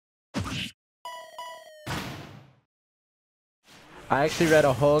I actually read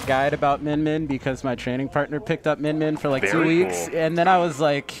a whole guide about Min Min because my training partner picked up Min Min for like 2 weeks. Cool. And then I was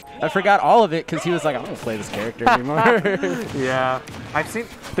like, I forgot all of it because he was like, I don't play this character anymore. Yeah. I've seen,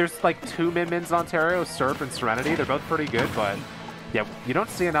 there's like 2 Min Mins in Ontario, Surf and Serenity. They're both pretty good, but yeah, you don't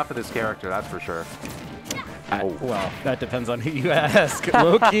see enough of this character, that's for sure. Well, that depends on who you ask.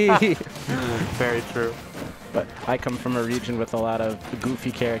 Low-key. Very true. But I come from a region with a lot of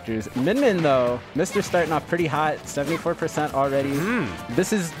goofy characters. Min Min, though, Mr. starting off pretty hot, 74% already.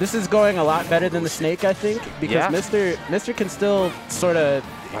 This is going a lot better than the Snake, I think, because Mr. can still sort of,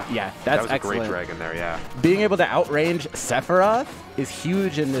 that's that was excellent. A great dragon there, yeah. Being able to outrange Sephiroth is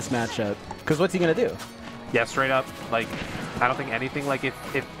huge in this matchup, because what's he gonna do? Yeah, straight up, like, I don't think anything, like,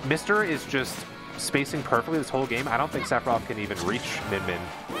 if Mr. is just spacing perfectly this whole game, I don't think Sephiroth can even reach Min Min.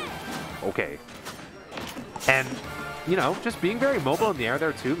 Okay. And, you know, just being very mobile in the air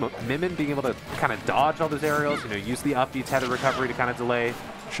there, too. Min Min being able to kind of dodge all those aerials, you know, use the up B tether recovery to kind of delay.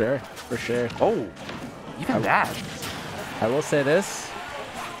 Sure, for sure. Oh, even that. I will say this.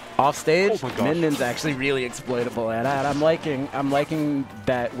 Off stage, Min Min's actually really exploitable, and I'm liking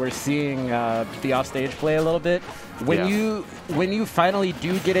that we're seeing the off stage play a little bit. When you finally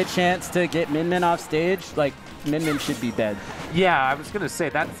do get a chance to get Min Min off stage, like Min Min should be dead. Yeah, I was gonna say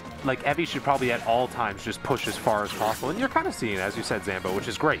that's like Evie should probably at all times just push as far as possible, and you're kind of seeing it, as you said, Zambo, which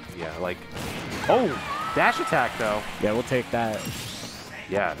is great. Yeah, like dash attack though. Yeah, we'll take that.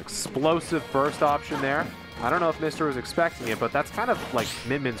 Yeah, an explosive burst option there. I don't know if Mr. was expecting it, but that's kind of like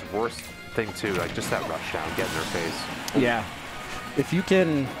Min Min's worst thing too, like just that rush down, get in their face. Yeah. If you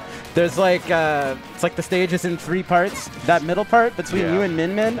can, there's like, it's like the stage is in 3 parts. That middle part between you and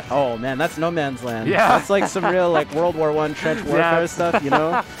Min Min, oh man, that's no man's land. Yeah. That's like some real like World War I trench warfare stuff, you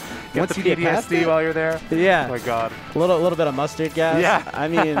know? Once you get past it, while you're there. Yeah. Oh my god. A little bit of mustard gas. Yeah. I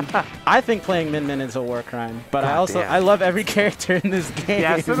mean, I think playing Min Min is a war crime, but I love every character in this game.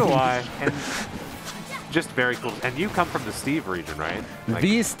 Yeah, so do I. And just very cool. And you come from the Steve region, right? Like,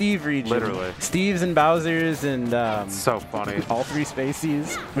 the Steve region. Literally. Steves and Bowsers and so funny. All 3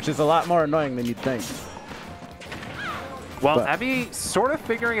 Spaceys, which is a lot more annoying than you'd think. Well, Evie sort of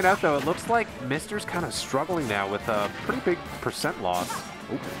figuring it out, though. It looks like Mr.'s kind of struggling now with a pretty big percent loss.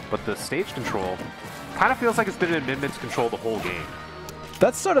 But the stage control kind of feels like it's been in Min Min's control the whole game.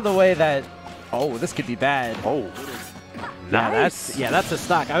 That's sort of the way that... Oh, this could be bad. Oh. Nice. That's a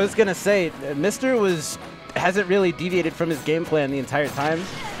stock. I was gonna say, Mr. hasn't really deviated from his game plan the entire time.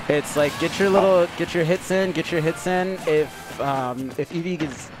 It's like get your hits in. If Evie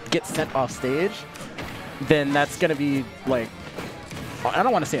gets sent off stage, then that's gonna be like, I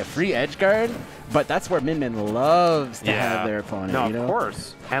don't want to say a free edge guard, but that's where Min Min loves to have their opponent. No, you know? Of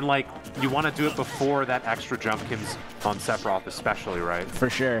course. And like you want to do it before that extra jump comes on Sephiroth, especially, right? For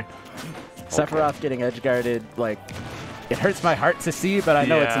sure. Sephiroth getting edge guarded, like. It hurts my heart to see, but I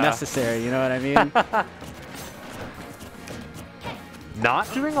know it's necessary, you know what I mean?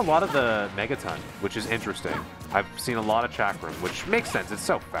 Not doing a lot of the Megaton, which is interesting. I've seen a lot of Chakram, which makes sense. It's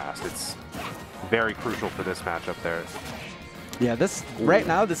so fast. It's very crucial for this matchup there. Yeah, right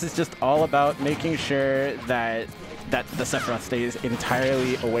now, this is just all about making sure that the Sephiroth stays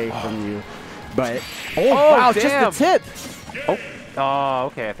entirely away from you. But, wow, damn. just the tip! Oh,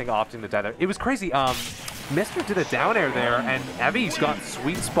 okay, I think opting the tether. It was crazy. Mr. did a down air there, and Evie's got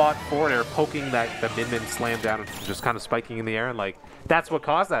sweet spot forward air, poking the Min Min slam down, and just kind of spiking in the air, and like that's what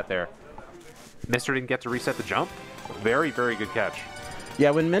caused that there. Mr. didn't get to reset the jump. Very, very good catch.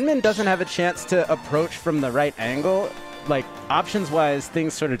 Yeah, when Min Min doesn't have a chance to approach from the right angle, like options-wise,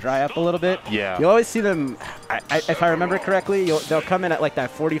 things sort of dry up a little bit. Yeah. You always see them, if I remember correctly, they'll come in at like that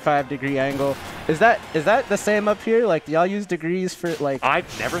 45-degree angle. Is that the same up here? Like, do y'all use degrees for like? I've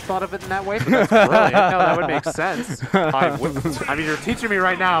never thought of it in that way, but that's brilliant. No, that would make sense. I mean, you're teaching me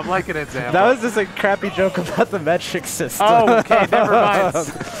right now. I'm liking it, Sam. That was just a crappy joke about the metric system. Oh, okay, never mind.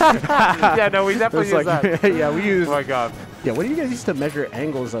 Yeah, no, we definitely use that. Yeah, we use. Oh my god. Yeah, what do you guys use to measure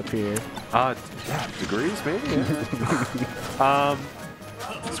angles up here? Yeah, degrees maybe. Yeah.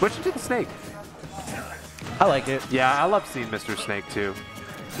 Switching to the Snake. I like it. Yeah, I love seeing Mr. Snake too.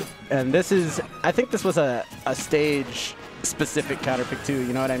 And I think this was a stage-specific counterpick too,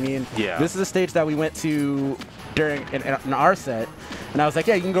 you know what I mean? Yeah. This is a stage that we went to during in our set, and I was like,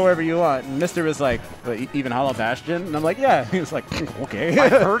 yeah, you can go wherever you want. And Mr. was like, even Hollow Bastion? And I'm like, yeah. He was like, okay.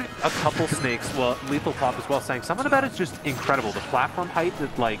 I've heard a couple Snakes, well, Lethal Pop as well, saying something about it's just incredible. The platform height,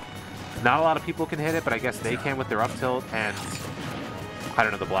 that like, not a lot of people can hit it, but I guess they can with their up tilt, and I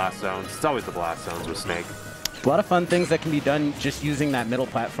don't know, the blast zones. It's always the blast zones with Snake. A lot of fun things that can be done just using that middle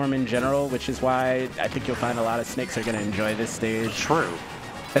platform in general, which is why I think you'll find a lot of Snakes are going to enjoy this stage. True.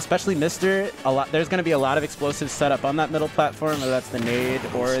 especially Mr. There's going to be a lot of explosives set up on that middle platform, whether that's the nade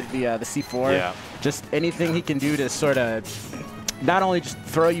or the C4. Yeah. Just anything he can do to sort of not only just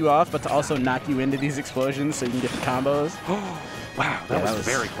throw you off, but to also knock you into these explosions so you can get the combos. Wow, that was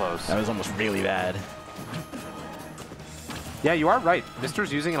very close. That was almost really bad. Yeah, you are right.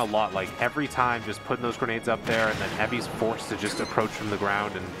 Mister's using it a lot, like every time just putting those grenades up there, and then Heavy's forced to just approach from the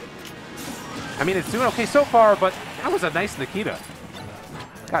ground. And I mean, it's doing okay so far, but that was a nice Nikita.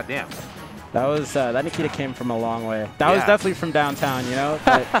 God damn. That was that Nikita came from a long way. That was definitely from downtown, you know.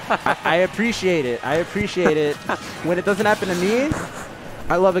 But I appreciate it. I appreciate it when it doesn't happen to me.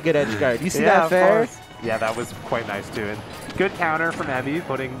 I love a good edge guard. You see that fair? Yeah, that was quite nice too. And good counter from Heavy,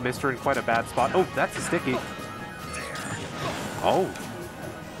 putting Mister in quite a bad spot. Oh, that's a sticky. Oh.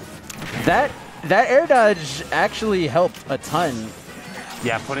 That air dodge actually helped a ton.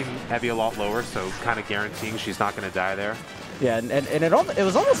 Yeah, putting Heavy a lot lower, so kind of guaranteeing she's not going to die there. Yeah, and it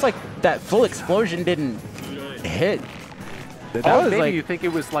was almost like that full explosion didn't hit. That was maybe like, you think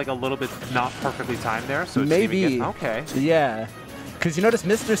it was like a little bit not perfectly timed there, so maybe. Okay. Yeah, because you notice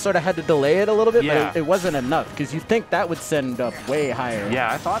Mister sort of had to delay it a little bit, yeah. but it wasn't enough. Because you think that would send up way higher.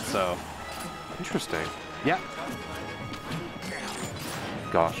 Yeah, I thought so. Interesting. Yeah.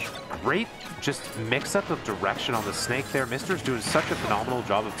 Gosh, great. Just mix up the direction on the snake there. Mister's doing such a phenomenal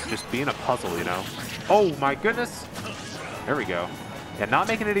job of just being a puzzle, you know. Oh my goodness. There we go. Yeah, not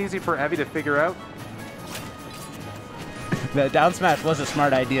making it easy for Heavy to figure out. The down smash was a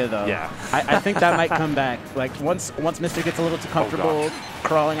smart idea, though. Yeah. I think that might come back. Like, once Mister gets a little too comfortable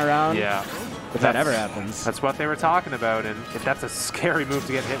crawling around. Yeah. If that ever happens. That's what they were talking about, and that's a scary move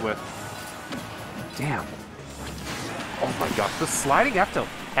to get hit with. Damn. Oh my gosh, the sliding F tilt.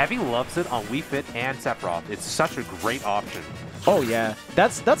 Heavy loves it on Wii Fit and Sephiroth. It's such a great option. Oh yeah,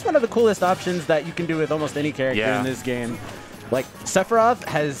 that's one of the coolest options that you can do with almost any character in this game. Like, Sephiroth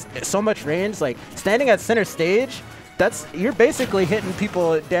has so much range. Like, standing at center stage, you're basically hitting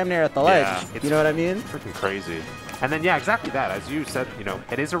people damn near at the ledge. You know what I mean? Freaking crazy. And then, yeah, exactly that. As you said, you know,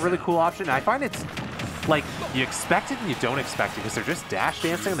 it is a really cool option. I find it's like you expect it and you don't expect it because they're just dash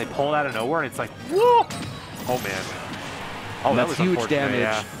dancing and they pull it out of nowhere and it's like, whoa! Oh man. Oh, that's huge damage.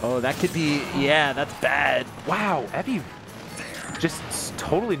 Yeah. Oh, that could be, yeah, that's bad. Wow, Evie just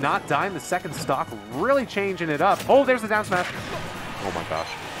totally not dying the second stock, really changing it up. Oh, there's the down smash. Oh my gosh.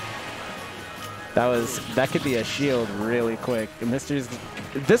 That could be a shield really quick. Mister's,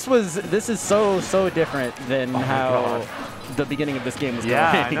 this is so different than how the beginning of this game was going.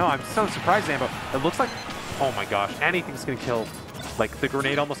 Yeah, I know. I'm so surprised, Zambo. It looks like, oh my gosh, anything's gonna kill. Like the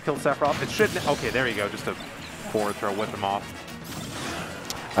grenade almost killed Sephiroth. It shouldn't. Okay, there you go. Just a forward throw, whip him off.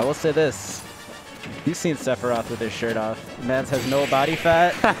 I will say this. You've seen Sephiroth with his shirt off. Mans has no body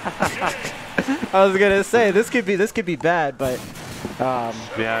fat. I was gonna say this could be bad, but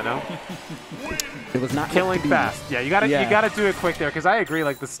yeah, no. It was not killing fast. Yeah, you gotta do it quick there because I agree.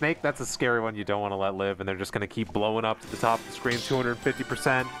 Like the snake, that's a scary one you don't want to let live, and they're just gonna keep blowing up to the top of the screen,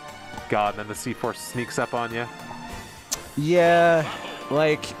 250%. God, and then the C4 sneaks up on you. Yeah.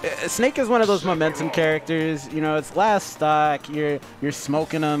 Like, Snake is one of those momentum characters, you know, it's last stock, you're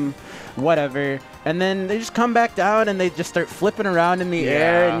smoking them, whatever, and then they just come back down and they just start flipping around in the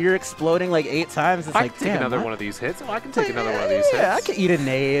air and you're exploding like 8 times. It's like, damn, I can take another one of these hits. Oh, I can take another one of these hits. Yeah, I can eat a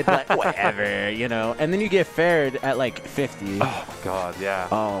nade, like, whatever, you know, and then you get fared at like 50. Oh, God, yeah.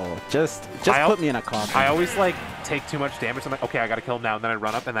 Oh, just put me in a coffin. I always, like, take too much damage. I'm like, okay, I got to kill him now, and then I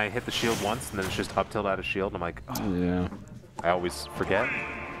run up and I hit the shield once, and then it's just up tilt out of shield, and I'm like, oh. Yeah. I always forget.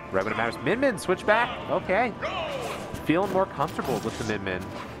 Right when it matters. Min-Min, switch back. Okay. Feeling more comfortable with the Min-Min.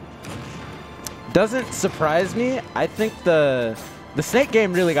 Doesn't surprise me. I think the Snake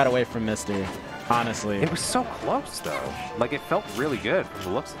game really got away from Mister, honestly. It was so close, though. Like, it felt really good from the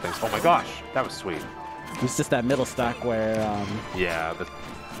looks of things. Oh, my gosh. That was sweet. It was just that middle stock where... yeah,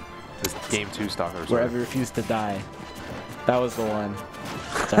 this game 2 stock. Where Evie refused to die. That was the one.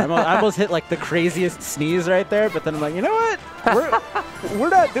 So I almost hit like the craziest sneeze right there, but then I'm like, you know what? We're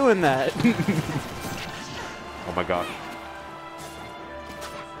not doing that. Oh my gosh.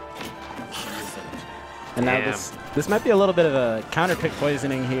 And now this might be a little bit of a counter pick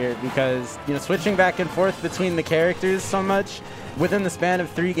poisoning here because, you know, switching back and forth between the characters so much within the span of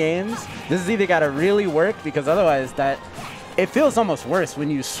 3 games, this has either got to really work because otherwise it feels almost worse when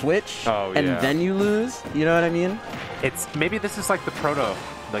you switch and then you lose. You know what I mean? Maybe this is like the Proto,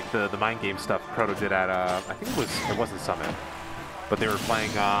 like the mind game stuff Proto did at I think it wasn't Summit, but they were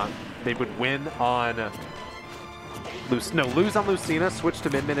playing. They would win on lose on Lucina, switch to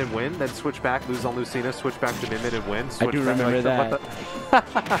Min-Min and win, then switch back, lose on Lucina, switch back to Min-Min and win. I do remember that.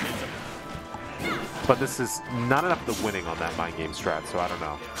 But this is not enough to winning on that mind game strat, so I don't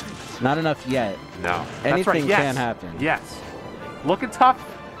know. Not enough yet. No. Anything That's right. Yes. can happen. Yes. Looking tough.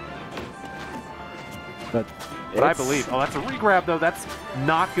 But I believe. Oh, that's a regrab, though. That's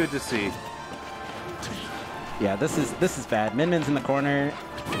not good to see. Yeah, this is bad. Min Min's in the corner,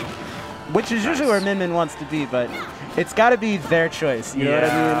 which is usually where Min Min wants to be, but it's got to be their choice. You know what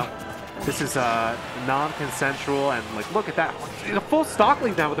I mean? This is non-consensual, and like, look at that. A full stock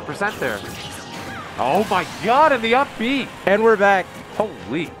lead now with the percent there. Oh my God, and the up B. And we're back.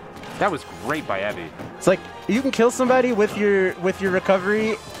 Holy, that was great by Evie. It's like you can kill somebody with your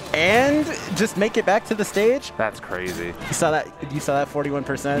recovery and just make it back to the stage. That's crazy. You saw that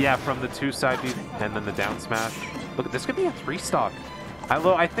 41%? Yeah, from the 2 side B and then the down smash. Look, this could be a 3 stock.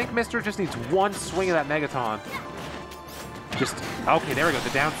 I think Mr. just needs one swing of that Megaton. Okay, there we go, the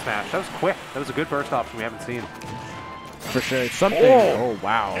down smash. That was quick. That was a good burst option we haven't seen. For sure. Something. Oh,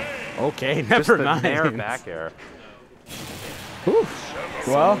 wow. Okay, never mind. Just the nair back air. Oof.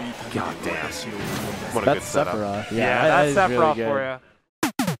 Well, God damn. What a good setup. Sephiroth. Yeah, that's that Sephiroth really for you.